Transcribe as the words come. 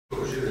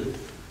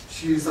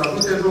și să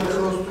ajute jocul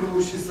nostru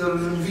și să-l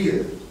învie.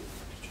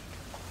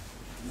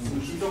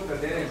 Simțiți o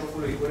cădere în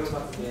jocul lui Coreu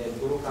față de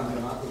turul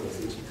campionatului?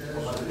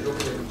 Față de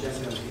jocul de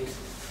Champions League?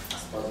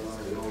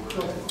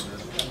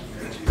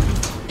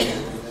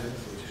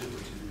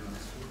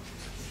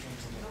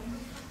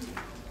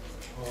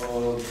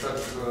 Tak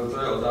to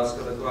je otázka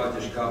taková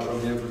těžká pro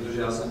mě, protože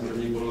já jsem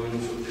první polovinu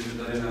soutěže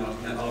tady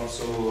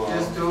neabsolvoval.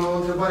 Este o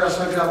întrebare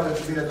așa grea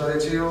pentru mine,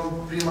 deoarece eu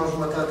prima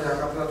jumătate a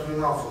campionatului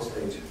nu am fost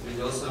aici.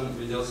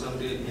 Viděl jsem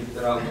ty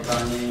některá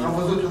utkání Am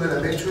văzut unele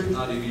meciuri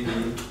na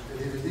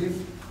DVD.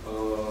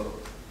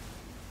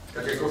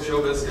 Tak jako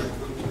všeobecně,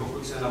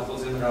 pokud se na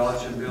podzim hrála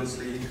Champions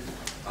League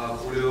a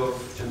Julio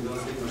v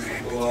Champions League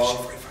nastupoval,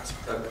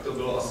 tak to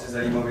bylo asi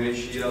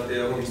zajímavější a ty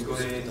jeho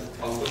výkony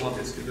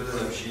automaticky byly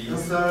lepší.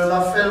 Însă,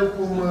 la fel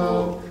cum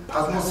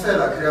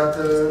atmosfera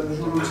creată în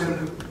jurul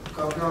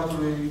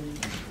campionatului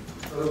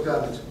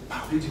european,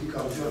 Ligii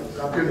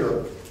Campionilor,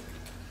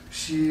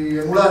 și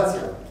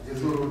emulația din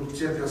jurul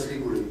Champions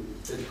League-ului.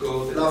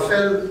 La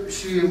fel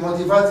și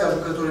motivația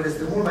jucătorilor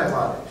este mult mai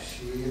mare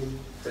și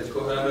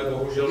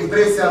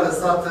impresia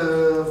lăsată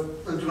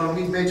într-un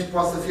anumit meci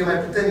poate să fie mai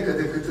puternică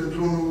decât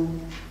într-unul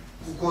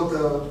cu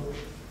cotă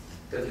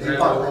de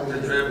impact.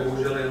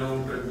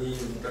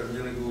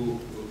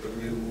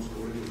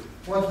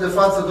 În momentul de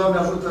față, Doamne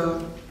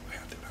ajută,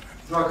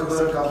 joacă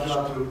doar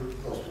campionatul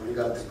nostru,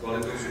 Liga 3.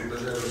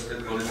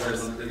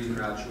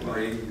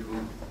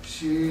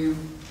 Și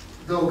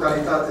dă o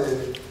calitate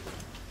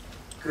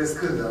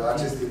crescândă la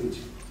aceste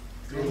ligi.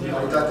 Prin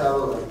calitatea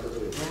lor a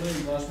jucătorilor.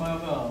 Aș mai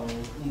avea o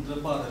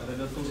întrebare în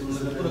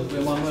legătură cu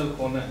Emanuel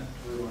Cone.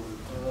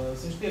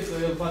 Se știe că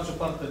el face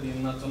parte din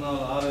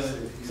națională,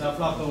 se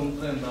afla pe un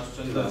trend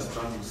ascendent.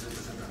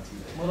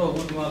 Mă rog,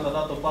 ultima dată a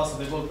dat o pasă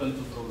de gol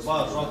pentru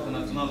Drogba, joacă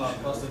naționala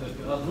pasă de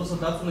gol. Ați vrut să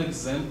dați un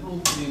exemplu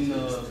prin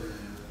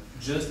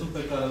gestul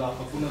pe care l-a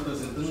făcut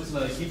reprezentându-se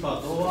la echipa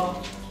a doua,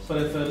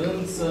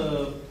 preferând să,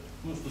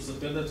 nu știu, să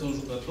pierdeți un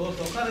jucător,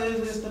 sau care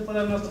este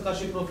părerea noastră ca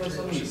și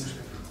profesionist?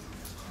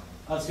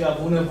 Ați fi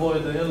avut nevoie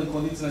de el în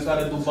condițiile în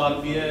care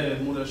Dubarbier,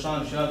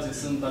 Mureșan și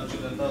alții sunt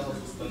accidentați sau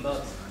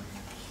suspendați?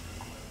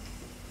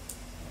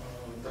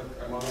 Tak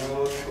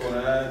Emanuel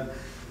Cone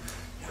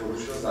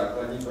porušil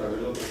základní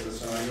pravidlo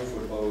profesionálního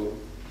fotbalu.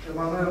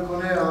 Emanuel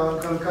Cone a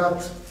încălcat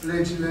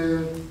legile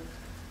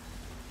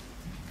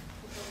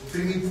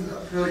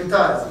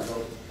prioritare sau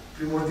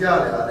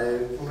primordiale ale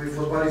unui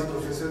fotbalist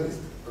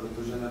profesionist.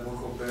 Protože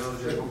nepochopil,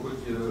 že pokud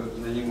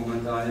není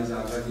momentálně v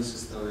základní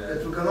sestavě.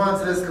 Pentru că nu a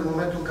înțeles că în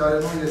momentul în care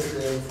nu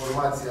este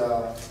formația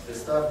de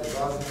start, de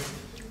bază,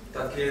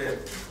 tak je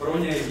pro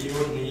něj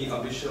výhodný,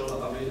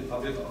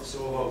 aby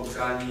absolvoval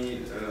utkání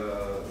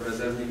v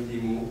rezervním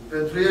týmu.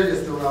 Pentru el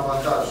este un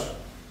avantaj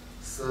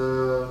să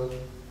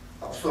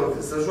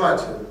absolve, să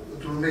joace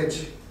într-un meci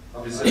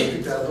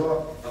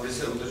aby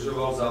se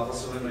udržoval v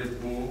zápasovém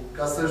rytmu.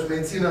 Ca să-și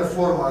mențină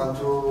forma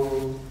într-o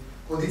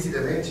condiții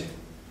de meci.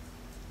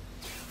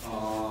 A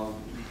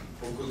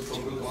pokud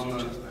on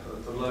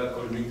tohle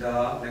odmítá,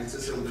 nechce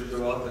se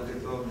udržovat, tak je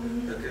to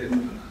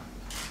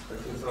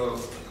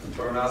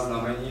pro nás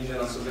znamení, že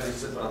na sobě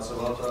nechce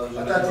pracovat.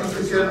 Atâta timp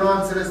cât el nu a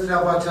înțeles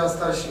treaba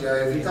aceasta și a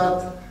evitat,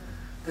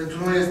 pentru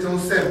noi este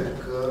un semn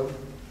că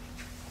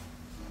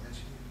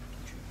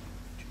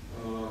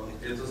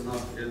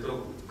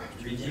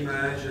vidíme,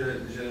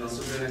 že na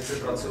sobě nechce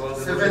pracovat.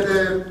 Se vede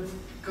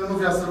că nu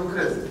vrea să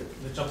lucreze.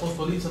 Deci a fost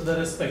o lipsă de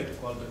respect,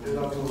 cu alte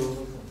cuvinte.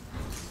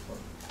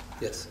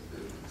 Yes.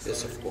 Yes,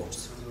 of course.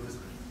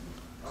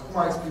 Acum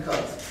a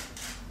explicat.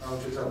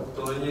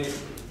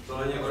 To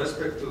není o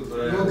respektu, to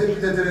je... Nu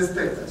depinde de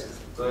respect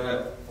acesta. To je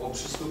o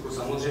přístupu.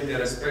 Samozřejmě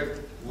respekt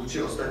vůči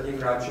ostatním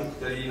hráčům,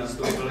 kteří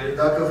nastoupili.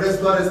 Dacă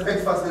vreți doar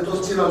respect față de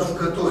toți ceilalți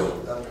jucători,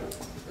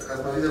 dacă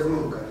ați mai de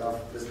vreunul care a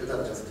respectat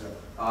această treabă.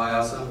 A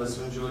já jsem ve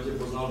svém životě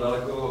poznal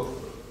daleko...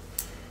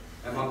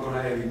 Ema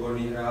Cone je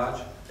výborný hráč.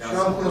 Și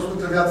eu am cunoscut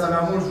în viața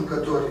mea mulți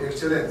jucători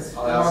excelenți.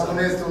 Ema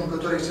Cone este un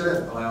jucător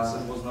excelent. Ale já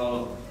jsem poznal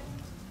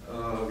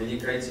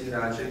vynikající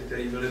hráče,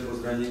 kteří byli po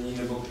zranění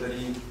nebo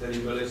kteří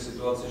byli v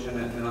situaci, že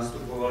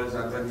nenastupovali v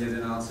základní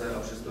jedenáctce a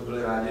přesto byli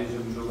rádi,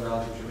 že můžou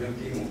hrát v živém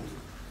týmu.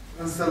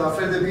 Însă la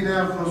fel de bine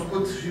am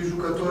cunoscut și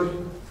jucători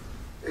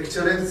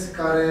excelenți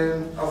care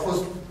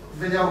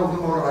veneau în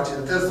urma unor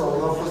accidentări sau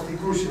nu au fost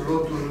incluși în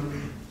lotul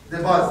de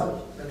bază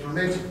pentru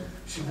meci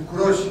și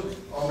bucuroși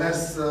au mers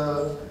să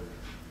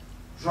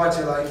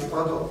joace la echipa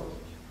a doua.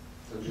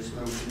 Takže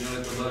jsme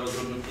učinili tohle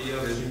rozhodnutí a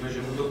věříme, že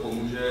mu to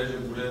pomůže, že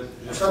bude...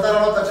 Așadar a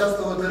luat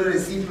această hotărâre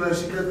simplă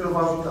și cred că îl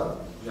va ajuta.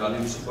 V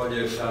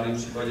žádném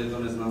případě to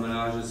neznamená,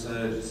 že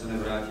se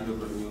nevrátí do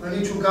prvního. În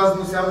niciun caz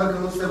nu înseamnă că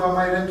nu se va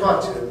mai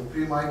reîntoarce în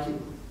prima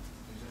echipă.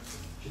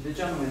 Și de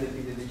ce anume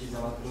depinde decizia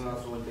la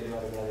turnasul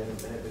ulterioare de a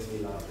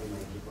reveni la prima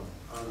echipă?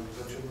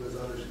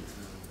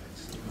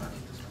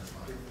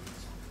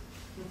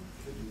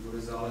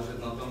 Bude záležet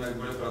na tom, jak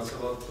bude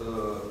pracovat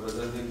v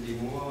rezervním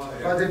týmu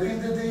va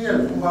depinde de el,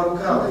 cum va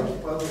lucra la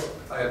echipa a doua.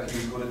 A jaký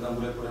výkony tam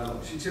bude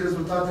podávat. Și ce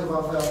rezultate va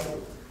avea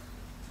acolo.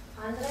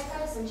 Andrei,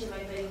 care sunt cei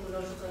mai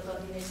periculoși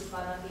jucători din echipa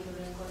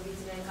Rapidului în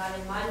condițiile în care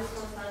Marius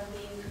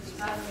Constantin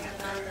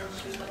Atlanta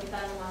și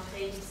capitanul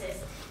Matei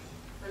lipsesc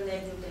în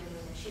derbiul de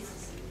mâine și să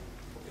se...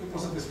 Eu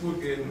pot să te spun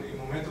că în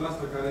momentul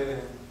ăsta care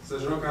se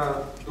joacă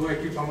două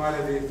echipe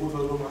mari de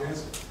fotbal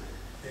românesc,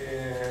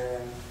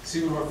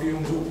 sigur va fi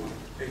un grup.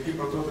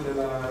 Echipa toată de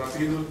la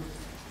Rapidul,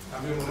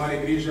 avem o mare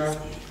grijă,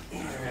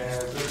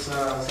 trebuie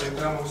să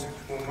intrăm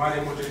cu mare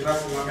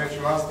concentrație la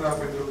meciul ăsta,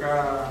 pentru că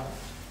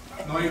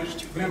noi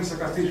vrem să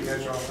castigăm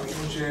meciul ăsta.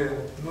 Atunci,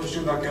 nu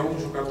știu dacă e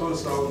un jucător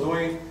sau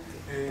doi,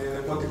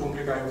 ne poate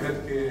complica. Eu cred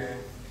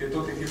că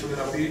tot echipul de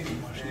Rapid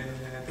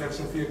trebuie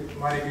să fie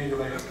mare grijă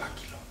la el.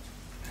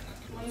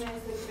 Mâine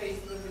este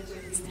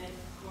 13 bine.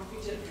 Vor fi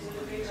cele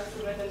 3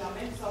 ceasuri de la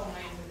meci sau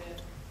înainte de...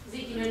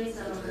 Zic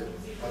Ionisa România.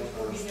 Zic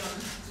Opinion.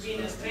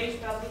 Bine,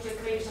 13, atunci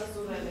 3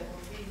 ceasurele.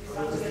 Vor fi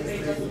distanțe de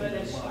 3 ceasurele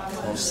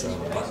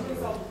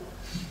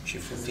și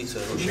funtiță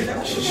roșie la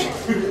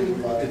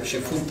și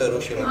funtă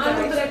roșie la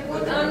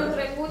Anul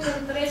trecut,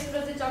 în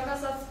 13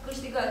 acasă ați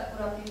câștigat cu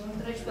Rapid, în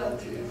 13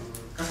 partide.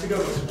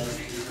 Câștigat.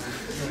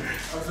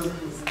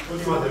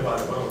 Ultima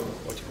întrebare, vă rog.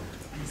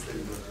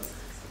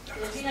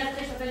 Deci bine ar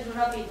trece pentru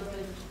Rapid,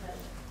 domnule Ducitare.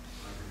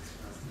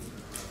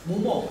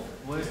 Mumo,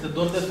 vă este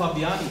dor de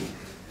Fabiani?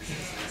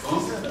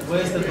 Vă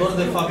este dor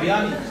de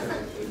Fabiani?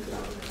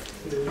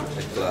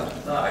 E clar.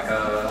 Da,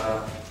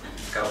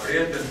 ca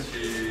prieten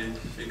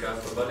și ca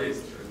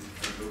fotbalist.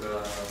 Pentru că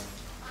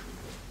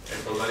e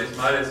fotbalist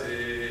mare și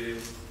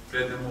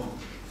prieten mult.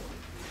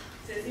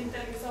 Se simte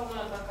că sau un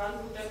atacant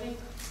puternic?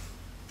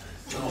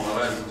 Nu,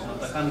 avem. Un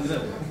atacant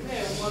greu.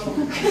 Greu, mă rog.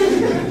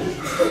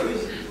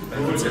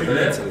 Pentru ce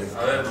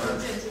avem.